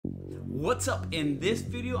What's up? In this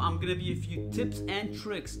video, I'm gonna give you a few tips and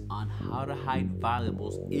tricks on how to hide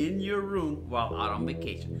valuables in your room while out on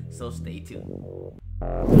vacation. So stay tuned.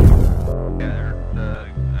 Yeah,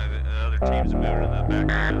 the other teams are moving in the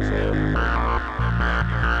background.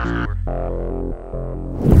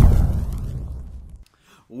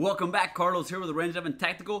 Welcome back, Carlos here with the Range 11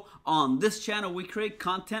 Tactical. On this channel, we create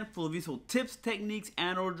content full of useful tips, techniques,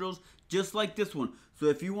 and or drills just like this one. So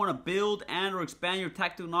if you want to build and or expand your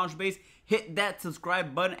tactical knowledge base, hit that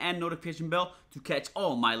subscribe button and notification bell to catch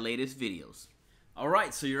all my latest videos.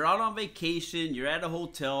 Alright, so you're out on vacation, you're at a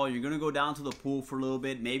hotel, you're going to go down to the pool for a little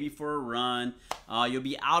bit, maybe for a run. You'll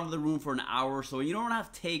be out of the room for an hour or so. You don't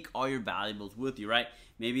have to take all your valuables with you, right?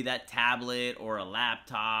 Maybe that tablet or a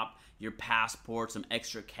laptop, your passport, some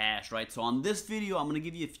extra cash, right? So on this video, I'm going to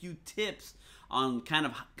give you a few tips on kind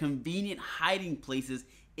of convenient hiding places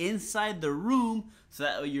inside the room so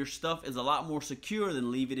that your stuff is a lot more secure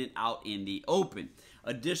than leaving it out in the open.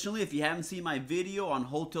 Additionally, if you haven't seen my video on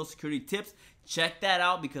hotel security tips, check that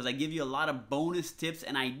out because I give you a lot of bonus tips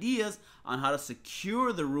and ideas on how to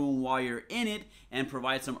secure the room while you're in it and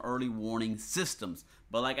provide some early warning systems.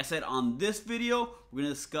 But like I said, on this video, we're going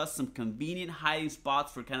to discuss some convenient hiding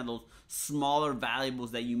spots for kind of those smaller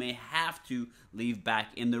valuables that you may have to leave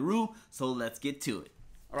back in the room. So let's get to it.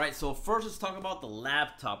 Alright, so first let's talk about the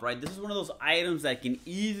laptop, right? This is one of those items that can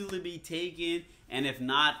easily be taken and if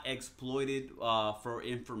not exploited for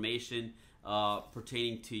information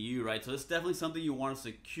pertaining to you, right? So it's definitely something you want to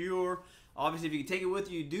secure. Obviously, if you can take it with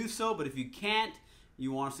you, do so, but if you can't,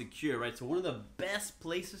 you want to secure, right? So one of the best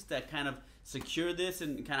places to kind of secure this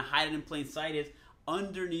and kind of hide it in plain sight is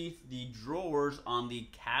underneath the drawers on the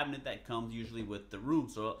cabinet that comes usually with the room.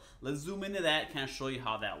 So let's zoom into that, kind of show you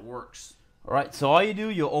how that works. All right, so all you do,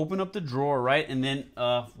 you'll open up the drawer, right, and then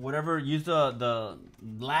use the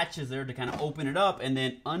latches there to kind of open it up, and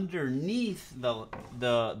then underneath the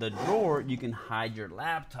drawer, you can hide your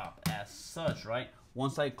laptop as such, right?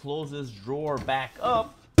 Once I close this drawer back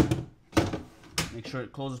up, make sure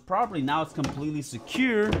it closes properly. Now it's completely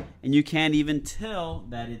secure, and you can't even tell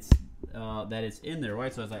that it's in there,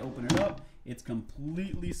 right? So as I open it up, it's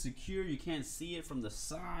completely secure. You can't see it from the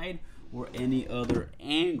side or any other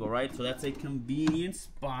angle, right? So that's a convenient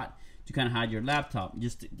spot to kind of hide your laptop. And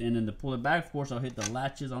then to pull it back, of course, I'll hit the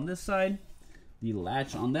latches on this side, the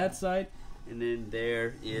latch on that side, and then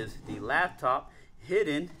there is the laptop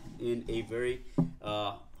hidden in a very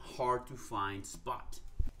hard to find spot.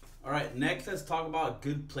 All right, next let's talk about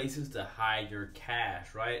good places to hide your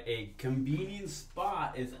cash, right? A convenient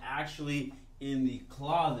spot is actually in the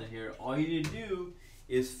closet here. All you need to do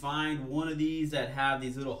is find one of these that have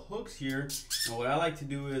these little hooks here. And what I like to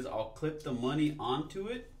do is I'll clip the money onto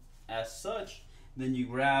it as such. Then you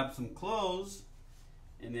grab some clothes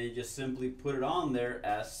and then you just simply put it on there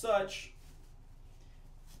as such.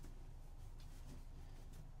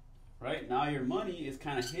 Right, now your money is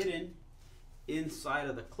kind of hidden inside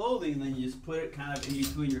of the clothing. Then you just put it kind of in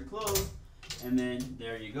between your clothes and then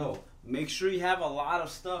there you go. Make sure you have a lot of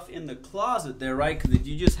stuff in the closet there, right? Because if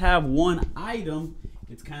you just have one item,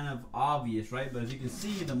 it's kind of obvious, right? But as you can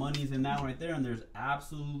see, the money's in that right there, and there's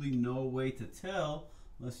absolutely no way to tell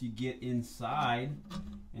unless you get inside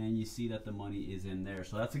and you see that the money is in there.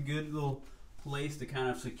 So that's a good little place to kind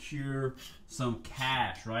of secure some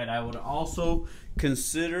cash, right? I would also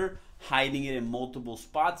consider hiding it in multiple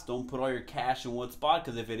spots. Don't put all your cash in one spot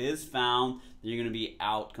because if it is found, you're going to be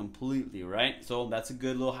out completely, right? So that's a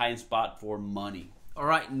good little hiding spot for money. All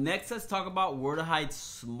right, next let's talk about where to hide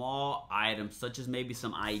small items such as maybe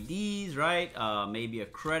some IDs, right? Maybe a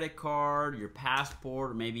credit card, your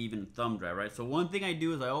passport, or maybe even a thumb drive, right? So one thing I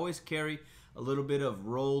do is I always carry a little bit of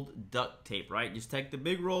rolled duct tape, right? Just take the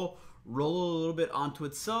big roll it a little bit onto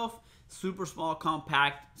itself. Super small,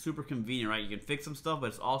 compact, super convenient, right? You can fix some stuff, but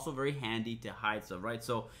it's also very handy to hide stuff, right?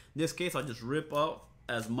 So in this case, I'll just rip up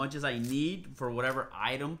as much as I need for whatever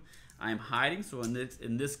item I'm hiding. So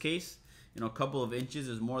in this case, you know, a couple of inches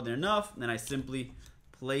is more than enough. And then I simply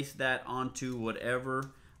place that onto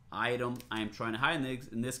whatever item I'm trying to hide.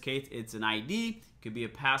 In this case, it's an ID. It could be a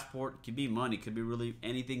passport. It could be money. It could be really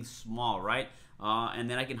anything small, right? And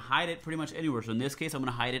then I can hide it pretty much anywhere. So in this case, I'm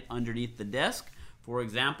going to hide it underneath the desk, for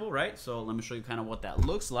example, right? So let me show you kind of what that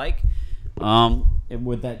looks like.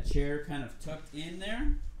 With that chair kind of tucked in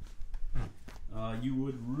there, you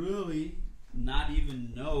would really not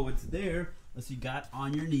even know it's there unless you got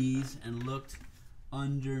on your knees and looked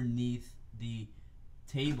underneath the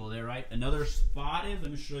table there, right? Another spot is,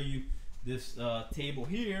 let me show you this table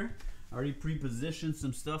here. I already pre-positioned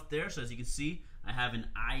some stuff there. So as you can see, I have an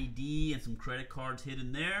ID and some credit cards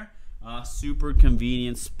hidden there. Super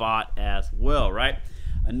convenient spot as well, right?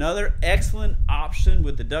 Another excellent option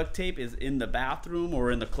with the duct tape is in the bathroom,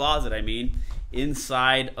 or in the closet, I mean,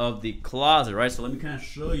 inside of the closet, right? So let me kind of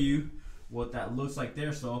show you what that looks like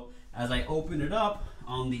there. So as I open it up,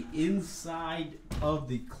 on the inside of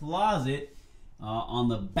the closet, on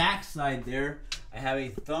the back side there, I have a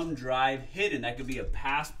thumb drive hidden. That could be a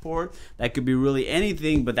passport, that could be really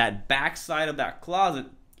anything, but that back side of that closet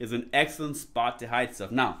is an excellent spot to hide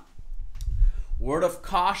stuff. Now, word of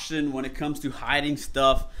caution when it comes to hiding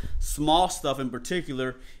stuff, small stuff in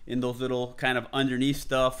particular, in those little kind of underneath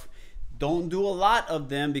stuff. Don't do a lot of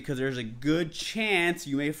them, because there's a good chance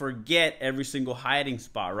you may forget every single hiding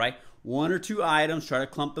spot, right? 1 or 2 items, try to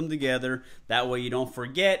clump them together. That way you don't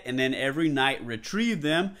forget, and then every night retrieve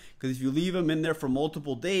them, because if you leave them in there for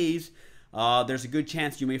multiple days, there's a good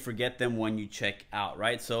chance you may forget them when you check out,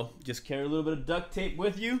 right? So just carry a little bit of duct tape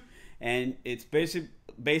with you, and it's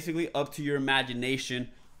basically up to your imagination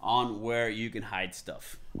on where you can hide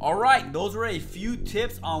stuff. All right, those are a few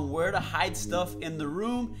tips on where to hide stuff in the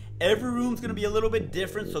room. Every room's gonna be a little bit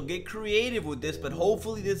different, so get creative with this, but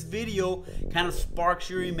hopefully this video kind of sparks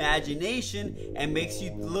your imagination and makes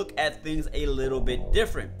you look at things a little bit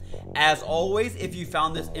different. As always, if you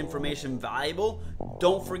found this information valuable,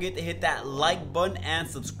 don't forget to hit that like button and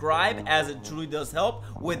subscribe, as it truly does help.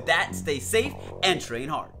 With that, stay safe and train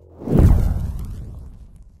hard.